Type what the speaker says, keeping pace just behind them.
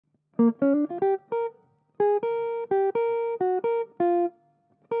Cool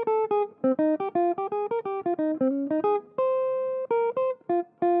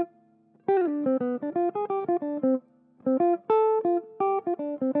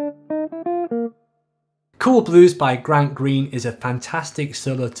Blues by Grant Green is a fantastic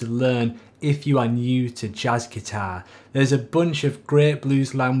solo to learn if you are new to jazz guitar. There's a bunch of great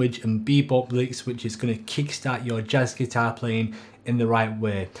blues language and bebop licks which is going to kickstart your jazz guitar playing in the right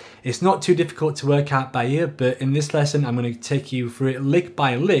way. It's not too difficult to work out by ear, but in this lesson I'm going to take you through it lick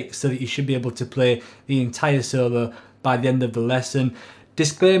by lick so that you should be able to play the entire solo by the end of the lesson.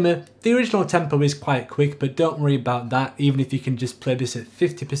 Disclaimer, the original tempo is quite quick, but don't worry about that. Even if you can just play this at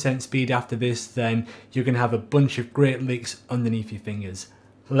 50% speed after this, then you're going to have a bunch of great licks underneath your fingers.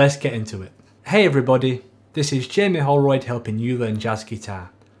 Let's get into it. Hey everybody, this is Jamie Holroyd helping you learn jazz guitar.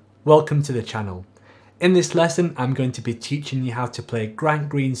 Welcome to the channel. In this lesson, I'm going to be teaching you how to play Grant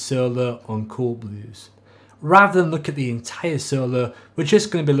Green's solo on Cool Blues. Rather than look at the entire solo, we're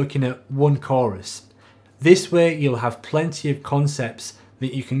just going to be looking at one chorus. This way you'll have plenty of concepts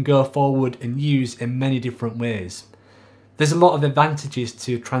that you can go forward and use in many different ways. There's a lot of advantages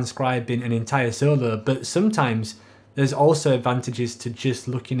to transcribing an entire solo, but sometimes there's also advantages to just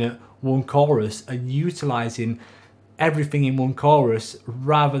looking at one chorus and utilising everything in one chorus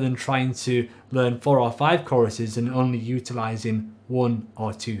rather than trying to learn 4 or 5 choruses and only utilising 1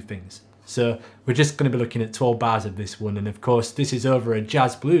 or 2 things. So we're just going to be looking at 12 bars of this one, and of course this is over a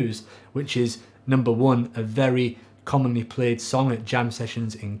jazz blues, which is number 1, a very commonly played song at jam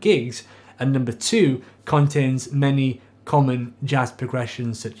sessions and gigs, and number 2 contains many common jazz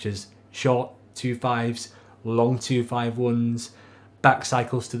progressions such as short 2/5s, long 2/5-1s, back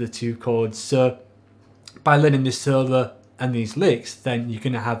cycles to the 2 chords. So by learning this solo and these licks, then you're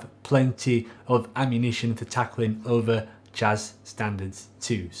going to have plenty of ammunition for tackling over jazz standards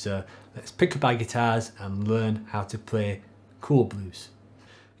too. So let's pick up our guitars and learn how to play Cool Blues.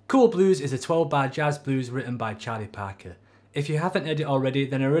 Cool Blues is a 12-bar jazz blues written by Charlie Parker. If you haven't heard it already,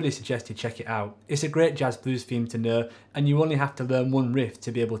 then I really suggest you check it out. It's a great jazz blues theme to know, and you only have to learn one riff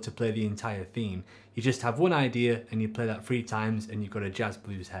to be able to play the entire theme. You just have one idea and you play that 3 times and you've got a jazz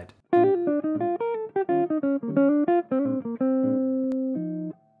blues head.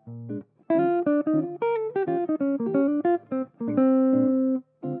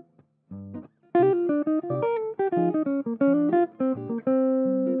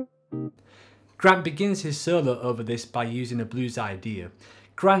 Grant begins his solo over this by using a blues idea.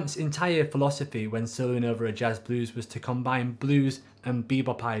 Grant's entire philosophy when soloing over a jazz blues was to combine blues and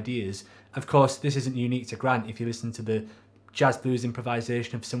bebop ideas. Of course, this isn't unique to Grant. If you listen to the jazz blues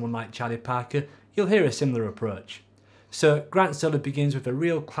improvisation of someone like Charlie Parker, you'll hear a similar approach. So Grant's solo begins with a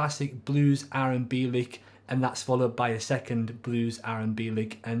real classic blues R&B lick, and that's followed by a second blues R&B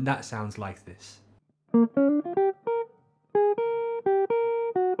lick, and that sounds like this.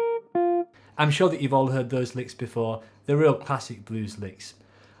 I'm sure that you've all heard those licks before. They're real classic blues licks.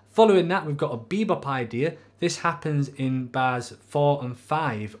 Following that, we've got a bebop idea. This happens in bars 4 and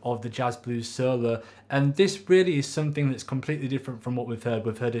 5 of the jazz blues solo, and this really is something that's completely different from what we've heard.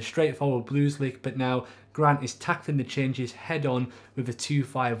 We've heard a straightforward blues lick, but now Grant is tackling the changes head on with a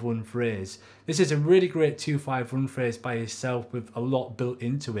 2/5-1 phrase. This is a really great 2/5-1 phrase by itself with a lot built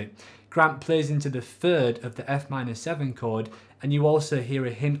into it. Grant plays into the 3rd of the F minor 7 chord, and you also hear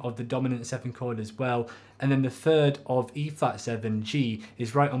a hint of the dominant 7 chord as well, and then the 3rd of E flat 7 G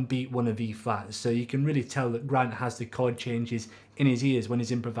is right on beat 1 of E flat, so you can really tell that Grant has the chord changes in his ears when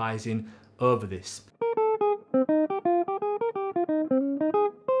he's improvising over this.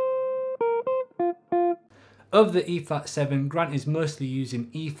 Over the E flat 7, Grant is mostly using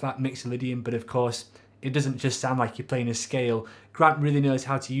E flat mixolydian, but of course it doesn't just sound like you're playing a scale. Grant really knows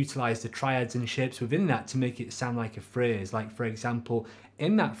how to utilise the triads and shapes within that to make it sound like a phrase. Like for example,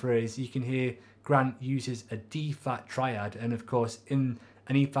 in that phrase you can hear Grant uses a D flat triad, and of course in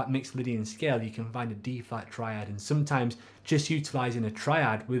an E flat mixolydian scale you can find a D flat triad, and sometimes just utilising a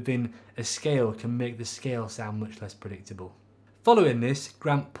triad within a scale can make the scale sound much less predictable. Following this,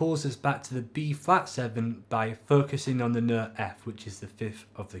 Grant pulls us back to the B flat 7 by focusing on the note F, which is the 5th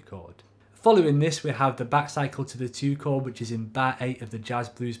of the chord. Following this, we have the back cycle to the 2 chord, which is in bar 8 of the jazz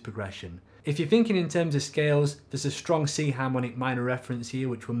blues progression. If you're thinking in terms of scales, there's a strong C harmonic minor reference here,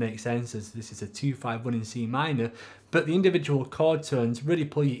 which will make sense as this is a 2/5-1 in C minor, but the individual chord tones really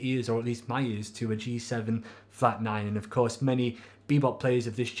pull your ears, or at least my ears, to a G7 flat 9, and of course many bebop players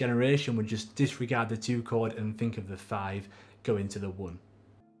of this generation would just disregard the 2 chord and think of the 5 going to the 1.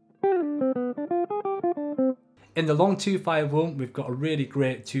 In the long 2-5-1, we've got a really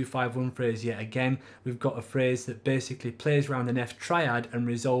great 2-5-1 phrase yet again. We've got a phrase that basically plays around an F triad and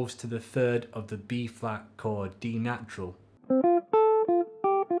resolves to the third of the B flat chord, D natural.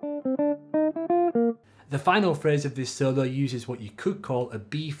 The final phrase of this solo uses what you could call a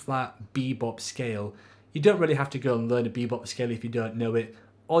B flat bebop scale. You don't really have to go and learn a bebop scale if you don't know it.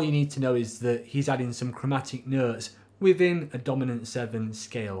 All you need to know is that he's adding some chromatic notes within a dominant 7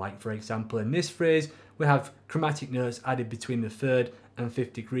 scale. Like for example, in this phrase, we have chromatic notes added between the 3rd and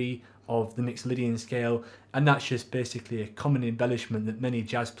 5th degree of the Mixolydian scale, and that's just basically a common embellishment that many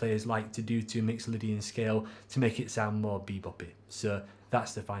jazz players like to do to Mixolydian scale to make it sound more beboppy. So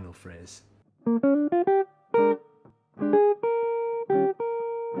that's the final phrase.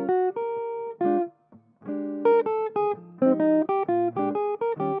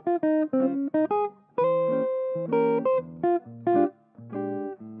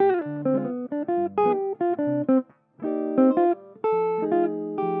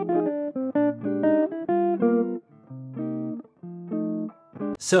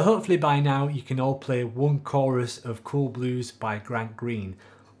 So hopefully by now you can all play one chorus of Cool Blues by Grant Green.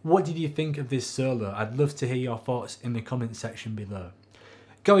 What did you think of this solo? I'd love to hear your thoughts in the comment section below.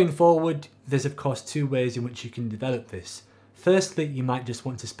 Going forward, there's of course 2 ways in which you can develop this. Firstly, you might just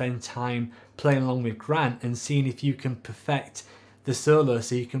want to spend time playing along with Grant and seeing if you can perfect the solo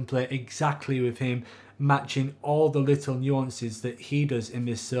so you can play exactly with him, matching all the little nuances that he does in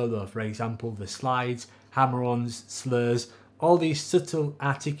this solo. For example, the slides, hammer-ons, slurs. All these subtle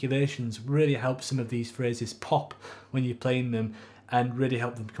articulations really help some of these phrases pop when you're playing them and really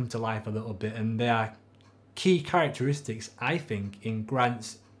help them come to life a little bit. And they are key characteristics, I think, in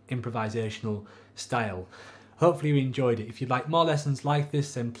Grant's improvisational style. Hopefully you enjoyed it. If you'd like more lessons like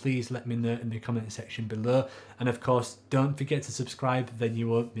this, then please let me know in the comment section below. And of course, don't forget to subscribe, then you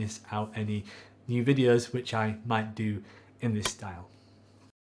won't miss out any new videos which I might do in this style.